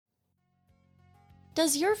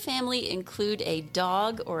Does your family include a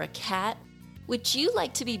dog or a cat? Would you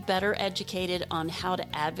like to be better educated on how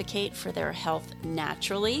to advocate for their health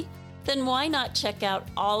naturally? Then why not check out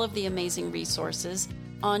all of the amazing resources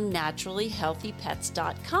on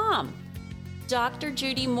naturallyhealthypets.com? Dr.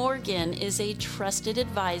 Judy Morgan is a trusted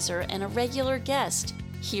advisor and a regular guest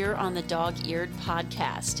here on the Dog-Eared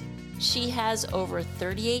podcast. She has over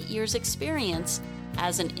 38 years experience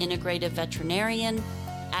as an integrative veterinarian,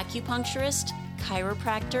 acupuncturist,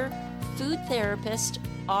 chiropractor, food therapist,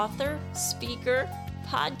 author, speaker,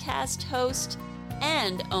 podcast host,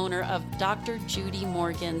 and owner of Dr. Judy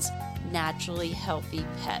Morgan's Naturally Healthy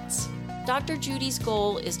Pets. Dr. Judy's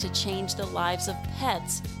goal is to change the lives of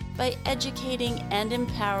pets by educating and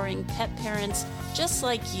empowering pet parents just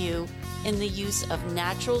like you in the use of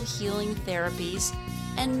natural healing therapies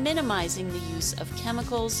and minimizing the use of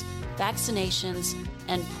chemicals, vaccinations,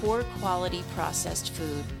 and poor quality processed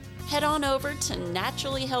food. Head on over to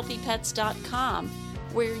naturallyhealthypets.com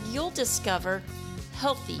where you'll discover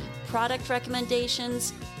healthy product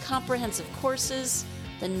recommendations, comprehensive courses,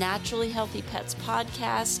 the Naturally Healthy Pets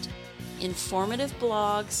podcast, informative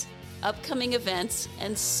blogs, upcoming events,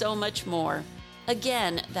 and so much more.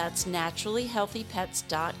 Again, that's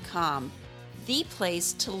naturallyhealthypets.com, the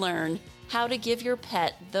place to learn how to give your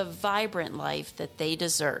pet the vibrant life that they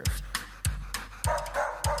deserve.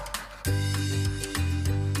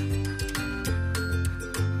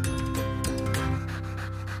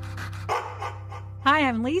 Hi,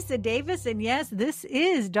 I'm Lisa Davis, and yes, this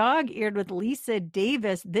is Dog-Eared with Lisa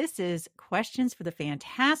Davis. This is Questions for the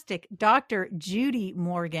Fantastic Dr. Judy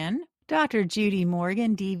Morgan. Dr. Judy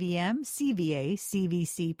Morgan, DVM, CVA,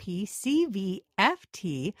 CVCP,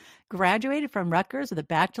 CVFT, graduated from Rutgers with a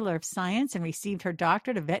Bachelor of Science and received her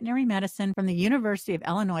doctorate of veterinary medicine from the University of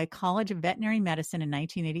Illinois College of Veterinary Medicine in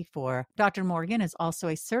 1984. Dr. Morgan is also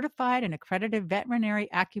a certified and accredited veterinary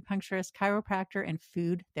acupuncturist, chiropractor, and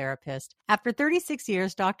food therapist. After 36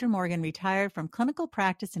 years, Dr. Morgan retired from clinical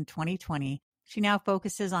practice in 2020. She now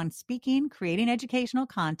focuses on speaking, creating educational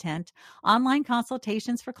content, online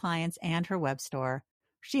consultations for clients, and her web store.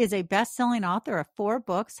 She is a best-selling author of 4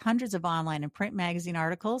 books, hundreds of online and print magazine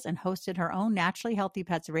articles, and hosted her own Naturally Healthy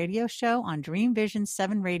Pets radio show on Dream Vision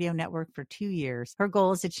 7 radio network for 2 years. Her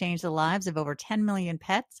goal is to change the lives of over 10 million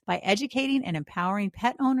pets by educating and empowering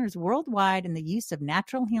pet owners worldwide in the use of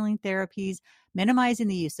natural healing therapies, minimizing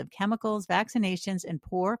the use of chemicals, vaccinations, and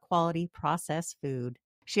poor quality processed food.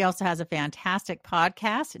 She also has a fantastic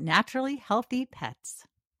podcast, Naturally Healthy Pets.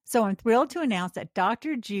 So I'm thrilled to announce that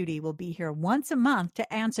Dr. Judy will be here once a month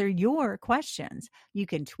to answer your questions. You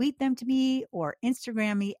can tweet them to me or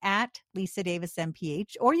Instagram me at Lisa Davis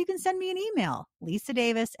MPH, or you can send me an email,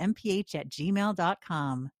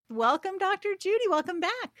 lisadavismph@gmail.com. Welcome, Dr. Judy. Welcome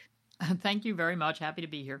back. Thank you very much. Happy to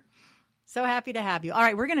be here. So happy to have you. All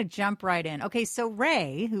right, we're going to jump right in. Okay, so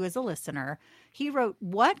Ray, who is a listener, he wrote,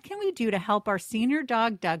 what can we do to help our senior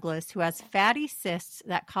dog, Douglas, who has fatty cysts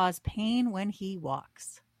that cause pain when he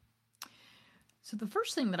walks? So the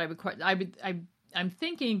first thing that I'm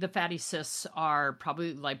thinking the fatty cysts are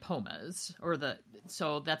probably lipomas,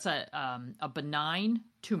 so that's a benign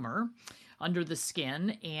tumor under the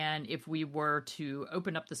skin. And if we were to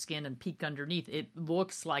open up the skin and peek underneath, it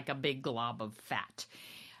looks like a big glob of fat.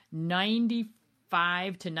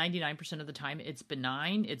 95 to 99% of the time, it's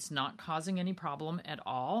benign. It's not causing any problem at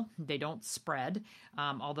all. They don't spread,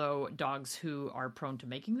 although dogs who are prone to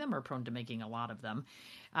making them are prone to making a lot of them.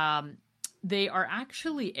 They are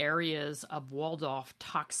actually areas of walled-off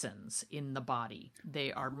toxins in the body.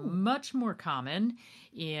 They are much more common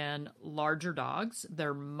in larger dogs.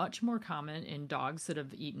 They're much more common in dogs that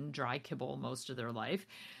have eaten dry kibble most of their life.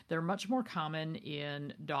 They're much more common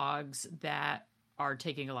in dogs that are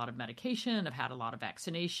taking a lot of medication, have had a lot of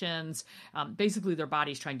vaccinations. Basically, their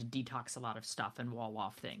body's trying to detox a lot of stuff and wall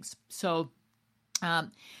off things. So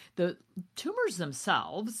the tumors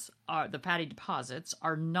themselves, the fatty deposits,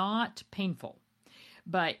 are not painful.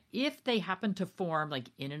 But if they happen to form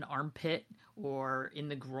like in an armpit or in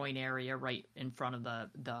the groin area right in front of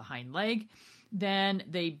the hind leg, then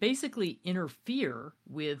they basically interfere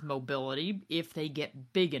with mobility if they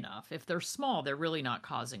get big enough. If they're small, they're really not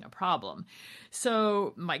causing a problem.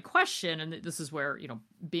 So my question, and this is where,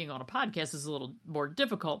 being on a podcast is a little more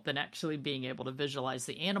difficult than actually being able to visualize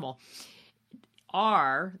the animal.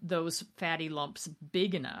 Are those fatty lumps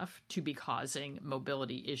big enough to be causing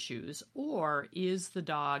mobility issues, or is the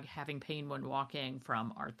dog having pain when walking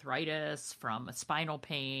from arthritis, from a spinal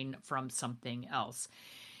pain, from something else?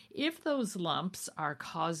 If those lumps are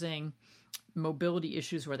causing mobility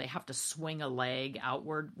issues where they have to swing a leg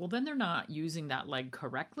outward, well, then they're not using that leg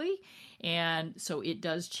correctly. And so it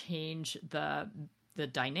does change the the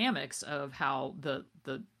dynamics of how the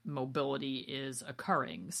mobility is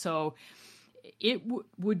occurring. So it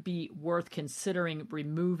would be worth considering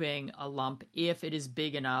removing a lump if it is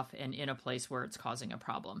big enough and in a place where it's causing a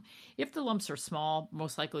problem. If the lumps are small,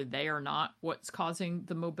 most likely they are not what's causing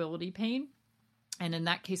the mobility pain. And in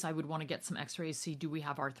that case, I would want to get some x-rays, see, do we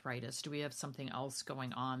have arthritis? Do we have something else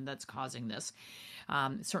going on that's causing this?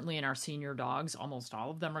 Certainly in our senior dogs, almost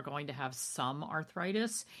all of them are going to have some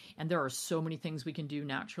arthritis. And there are so many things we can do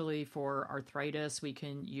naturally for arthritis. We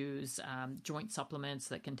can use joint supplements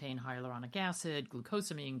that contain hyaluronic acid,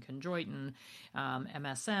 glucosamine, chondroitin,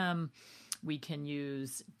 MSM. We can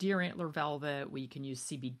use deer antler velvet. We can use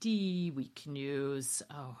CBD. We can use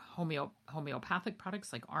homeopathic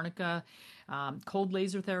products like arnica, cold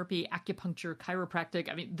laser therapy, acupuncture, chiropractic.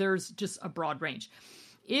 I mean, there's just a broad range.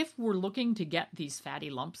 If we're looking to get these fatty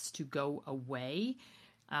lumps to go away,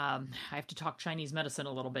 I have to talk Chinese medicine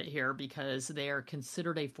a little bit here because they are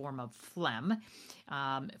considered a form of phlegm.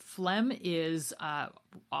 Phlegm is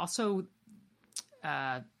also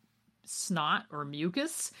snot or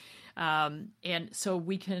mucus. And so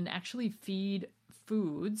we can actually feed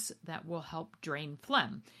foods that will help drain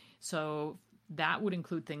phlegm. So that would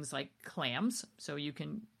include things like clams. So you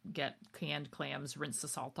can get canned clams, rinse the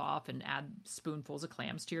salt off, and add spoonfuls of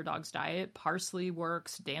clams to your dog's diet. Parsley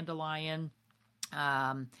works, dandelion,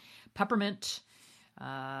 peppermint.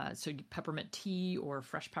 So peppermint tea or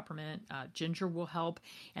fresh peppermint, ginger will help.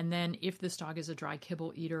 And then if this dog is a dry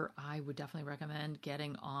kibble eater, I would definitely recommend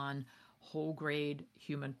getting on whole grade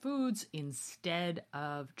human foods instead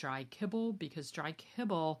of dry kibble, because dry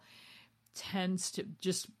kibble tends to,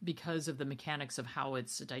 just because of the mechanics of how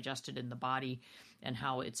it's digested in the body and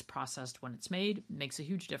how it's processed when it's made, makes a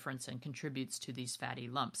huge difference and contributes to these fatty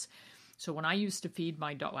lumps. So when I used to feed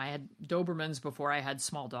my dog, I had Dobermans before I had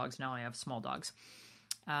small dogs. Now I have small dogs.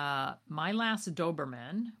 My last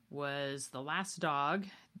Doberman was the last dog,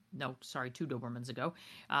 2 Dobermans ago,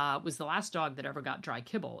 was the last dog that ever got dry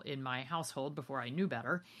kibble in my household before I knew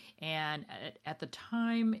better. And at the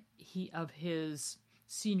time of his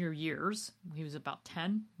senior years, he was about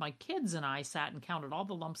 10, my kids and I sat and counted all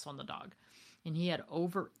the lumps on the dog. And he had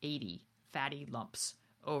over 80 fatty lumps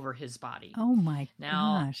over his body. Oh my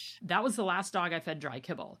now, gosh. That was the last dog I fed dry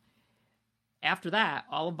kibble. After that,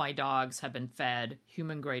 all of my dogs have been fed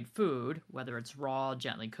human-grade food, whether it's raw,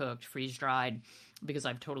 gently cooked, freeze-dried, because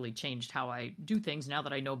I've totally changed how I do things. Now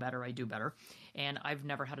that I know better, I do better. And I've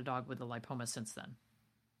never had a dog with a lipoma since then.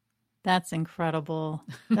 That's incredible.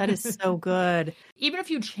 That is so good. Even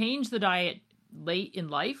if you change the diet late in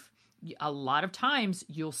life, a lot of times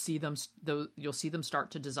you'll see them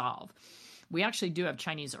start to dissolve. We actually do have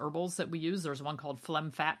Chinese herbals that we use. There's one called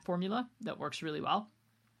Phlegm Fat Formula that works really well.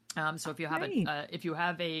 So if you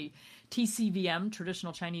have a TCVM,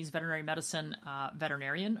 traditional Chinese veterinary medicine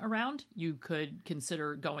veterinarian around, you could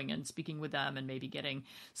consider going and speaking with them and maybe getting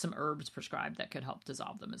some herbs prescribed that could help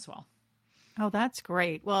dissolve them as well. Oh, that's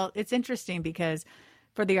great. Well, it's interesting because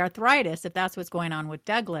for the arthritis, if that's what's going on with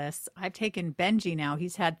Douglas, I've taken Benji now.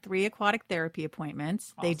 He's had 3 aquatic therapy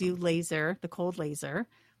appointments. Awesome. They do laser, the cold laser.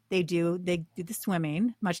 They do the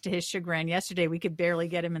swimming, much to his chagrin. Yesterday, we could barely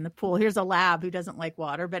get him in the pool. Here's a lab who doesn't like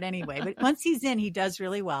water, but anyway, but once he's in, he does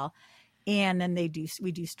really well. And then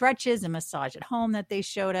we do stretches and massage at home that they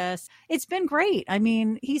showed us. It's been great. I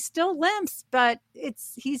mean, he still limps, but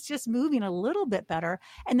he's just moving a little bit better.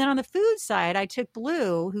 And then on the food side, I took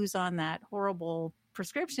Blue, who's on that horrible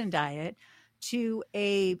prescription diet, to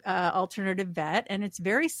a alternative vet, and it's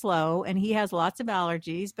very slow, and he has lots of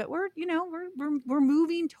allergies, but we're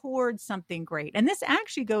moving towards something great. And this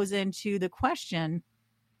actually goes into the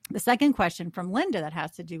second question from Linda that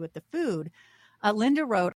has to do with the food. Linda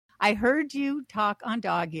wrote, I heard you talk on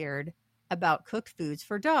Dog Eared about cooked foods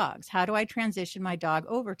for dogs. How do I transition my dog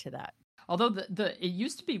over to that? Although it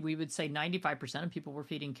used to be, we would say 95% of people were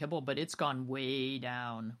feeding kibble, but it's gone way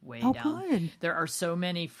down, down. Good. There are so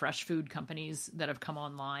many fresh food companies that have come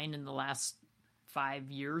online in the last 5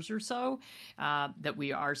 years or so that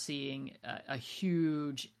we are seeing a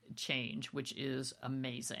huge change, which is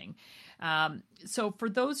amazing. So for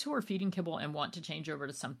those who are feeding kibble and want to change over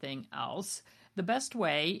to something else, the best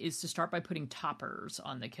way is to start by putting toppers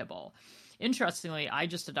on the kibble. Interestingly, I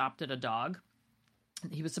just adopted a dog.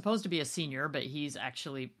 He was supposed to be a senior, but he's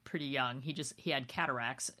actually pretty young. He had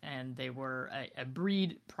cataracts, and they were a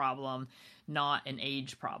breed problem, not an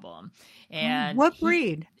age problem. And what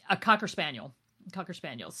breed? A Cocker Spaniel. Cocker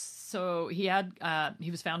Spaniels. So he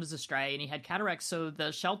was found as a stray, and he had cataracts. So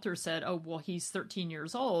the shelter said, oh, well, he's 13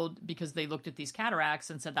 years old, because they looked at these cataracts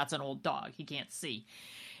and said, that's an old dog. He can't see.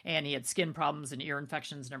 And he had skin problems and ear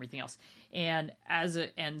infections and everything else. And as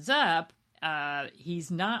it ends up,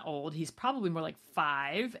 He's not old. He's probably more like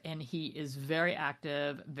 5, and he is very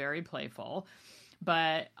active, very playful.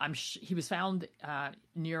 But he was found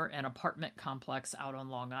near an apartment complex out on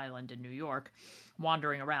Long Island in New York,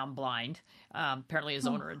 wandering around blind. Apparently his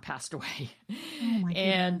owner had passed away. Oh my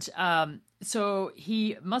goodness. And so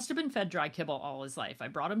he must have been fed dry kibble all his life. I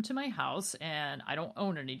brought him to my house, and I don't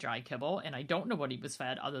own any dry kibble, and I don't know what he was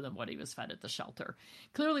fed other than what he was fed at the shelter.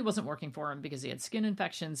 Clearly wasn't working for him because he had skin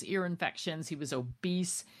infections, ear infections. He was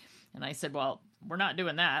obese. And I said, well, we're not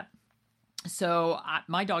doing that. So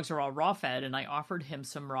my dogs are all raw fed, and I offered him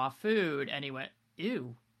some raw food, and he went,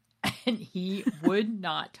 ew. And he would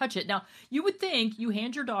not touch it. Now, you would think you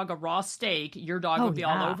hand your dog a raw steak, your dog would be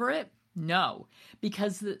all over it. No,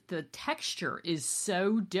 because the texture is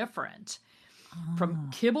so different.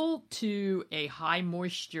 From kibble to a high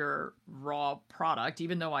moisture raw product,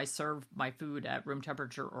 even though I serve my food at room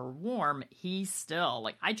temperature or warm, he's still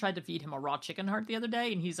like, I tried to feed him a raw chicken heart the other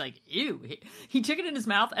day, and he's like, ew. He took it in his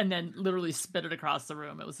mouth and then literally spit it across the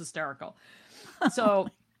room. It was hysterical. So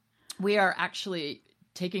we are actually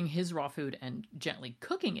taking his raw food and gently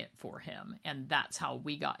cooking it for him. And that's how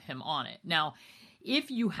we got him on it. Now,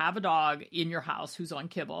 if you have a dog in your house who's on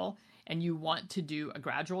kibble and you want to do a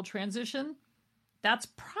gradual transition, that's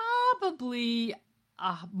probably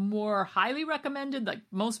more highly recommended. Like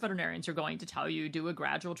most veterinarians are going to tell you, do a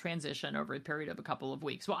gradual transition over a period of a couple of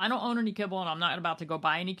weeks. Well, I don't own any kibble, and I'm not about to go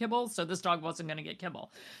buy any kibble, so this dog wasn't going to get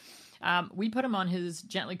kibble. We put him on his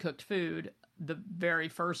gently cooked food the very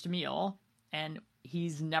first meal, and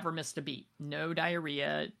he's never missed a beat. No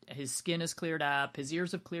diarrhea. His skin is cleared up. His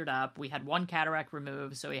ears have cleared up. We had 1 cataract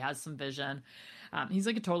removed, so he has some vision. He's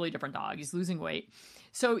like a totally different dog. He's losing weight.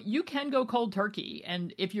 So you can go cold turkey.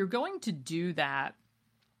 And if you're going to do that,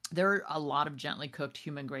 there are a lot of gently cooked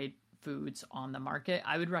human grade foods on the market.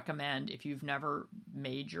 I would recommend, if you've never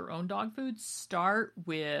made your own dog food, start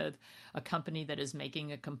with a company that is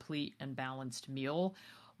making a complete and balanced meal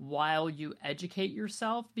while you educate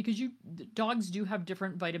yourself, because dogs do have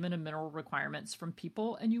different vitamin and mineral requirements from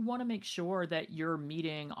people, and you want to make sure that you're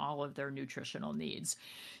meeting all of their nutritional needs.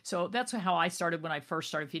 So that's how I started when I first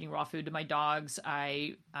started feeding raw food to my dogs.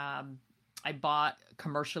 I bought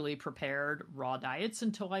commercially prepared raw diets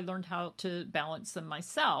until I learned how to balance them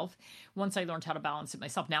myself. Once I learned how to balance it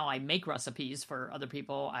myself, now I make recipes for other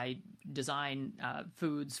people. I design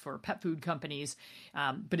foods for pet food companies,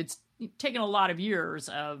 but it's taken a lot of years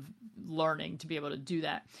of learning to be able to do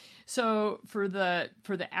that. So for the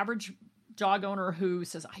average dog owner who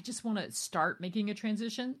says, I just want to start making a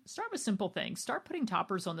transition, start with simple things. Start putting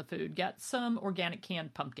toppers on the food. Get some organic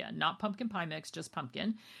canned pumpkin, not pumpkin pie mix, just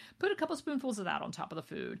pumpkin. Put a couple spoonfuls of that on top of the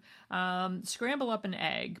food. Scramble up an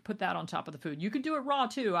egg, put that on top of the food. You could do it raw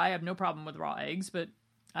too. I have no problem with raw eggs, but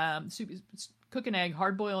cook an egg,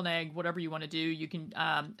 hard boil an egg, whatever you want to do. You can,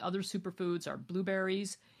 other superfoods are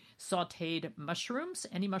blueberries, sauteed mushrooms.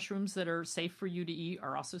 Any mushrooms that are safe for you to eat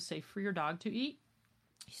are also safe for your dog to eat.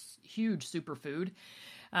 Huge superfood.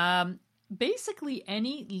 Basically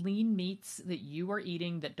any lean meats that you are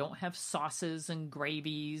eating that don't have sauces and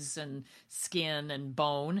gravies and skin and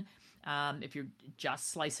bone. If you're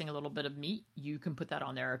just slicing a little bit of meat, you can put that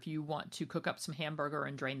on there. If you want to cook up some hamburger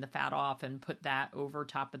and drain the fat off and put that over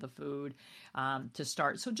top of the food to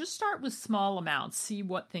start. So just start with small amounts. See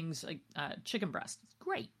what things like chicken breast. It's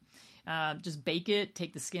great. Just bake it,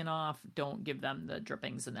 take the skin off. Don't give them the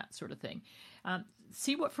drippings and that sort of thing.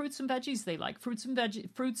 See what fruits and veggies they like. Fruits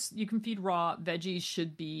you can feed raw. Veggies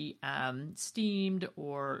should be steamed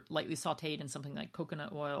or lightly sauteed in something like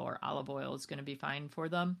coconut oil or olive oil is going to be fine for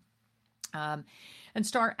them. And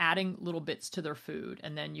start adding little bits to their food.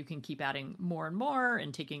 And then you can keep adding more and more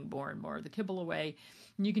and taking more and more of the kibble away.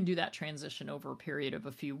 And you can do that transition over a period of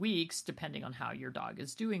a few weeks, depending on how your dog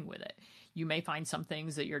is doing with it. You may find some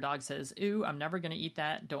things that your dog says, ooh, I'm never going to eat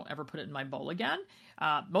that. Don't ever put it in my bowl again.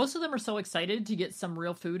 Most of them are so excited to get some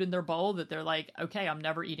real food in their bowl that they're like, okay, I'm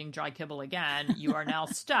never eating dry kibble again. You are now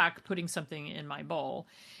stuck putting something in my bowl.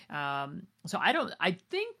 So I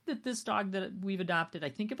think that this dog that we've adopted, I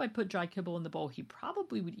think if I put dry kibble in the bowl, he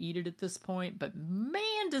probably would eat it at this point, but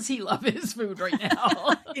man, does he love his food right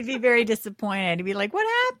now. He'd be very disappointed. He'd be like, what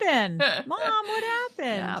happened? Mom, what happened?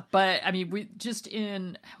 Yeah, but I mean, we've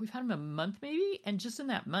had him a month maybe, and just in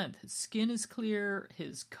that month, his skin is clear,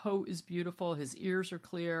 his coat is beautiful, his ears are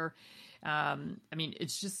clear. I mean,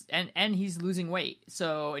 it's just, and he's losing weight.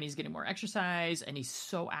 So, and he's getting more exercise, and he's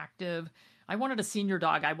so active. I wanted a senior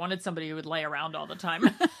dog. I wanted somebody who would lay around all the time.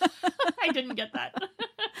 I didn't get that.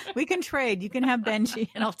 We can trade. You can have Benji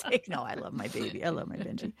and I'll take, no, I love my baby. I love my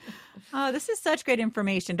Benji. Oh, this is such great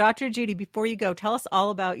information. Dr. Judy, before you go, tell us all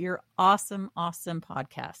about your awesome, awesome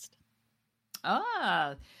podcast.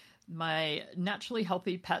 My Naturally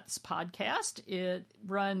Healthy Pets podcast. It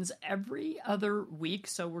runs every other week.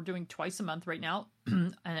 So we're doing twice a month right now.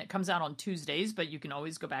 And it comes out on Tuesdays, but you can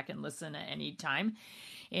always go back and listen at any time.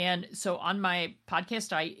 And so on my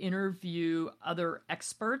podcast, I interview other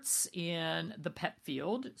experts in the pet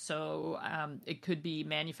field. So it could be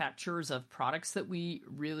manufacturers of products that we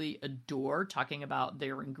really adore, talking about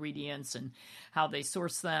their ingredients and how they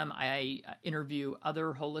source them. I interview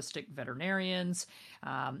other holistic veterinarians.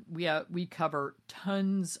 We cover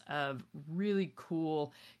tons of really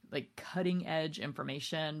cool, like cutting edge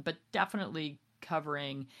information, but definitely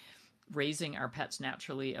covering raising our pets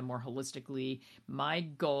naturally and more holistically. My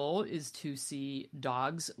goal is to see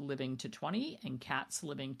dogs living to 20 and cats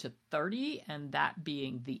living to 30, and that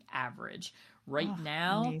being the average. Right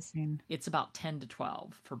now, amazing. It's about 10 to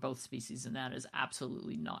 12 for both species, and that is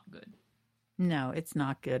absolutely not good. No, it's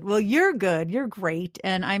not good. Well, you're good. You're great.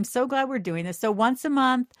 And I'm so glad we're doing this. So once a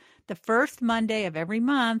month, the first Monday of every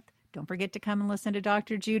month, don't forget to come and listen to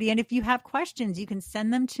Dr. Judy. And if you have questions, you can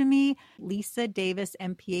send them to me,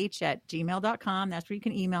 lisadavismph@gmail.com. That's where you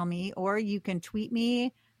can email me, or you can tweet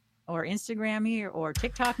me or Instagram me or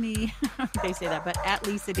TikTok me. They say that, but at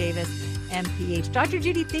 @lisadavismph. Dr.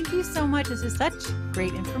 Judy, thank you so much. This is such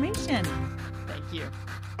great information. Thank you.